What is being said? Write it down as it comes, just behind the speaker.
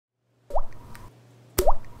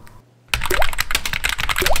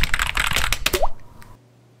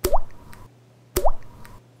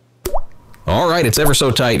All right, it's ever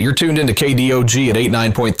so tight. You're tuned into KDOG at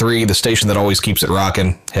 89.3, the station that always keeps it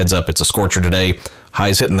rocking. Heads up, it's a scorcher today.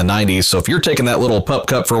 Highs hitting the 90s, so if you're taking that little pup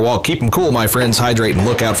cup for a walk, keep them cool, my friends. Hydrate and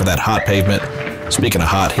look out for that hot pavement. Speaking of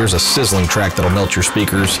hot, here's a sizzling track that'll melt your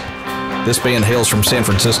speakers. This band hails from San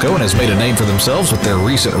Francisco and has made a name for themselves with their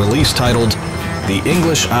recent release titled The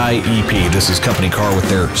English Eye EP. This is Company Car with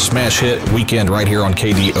their smash hit Weekend right here on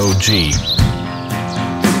KDOG.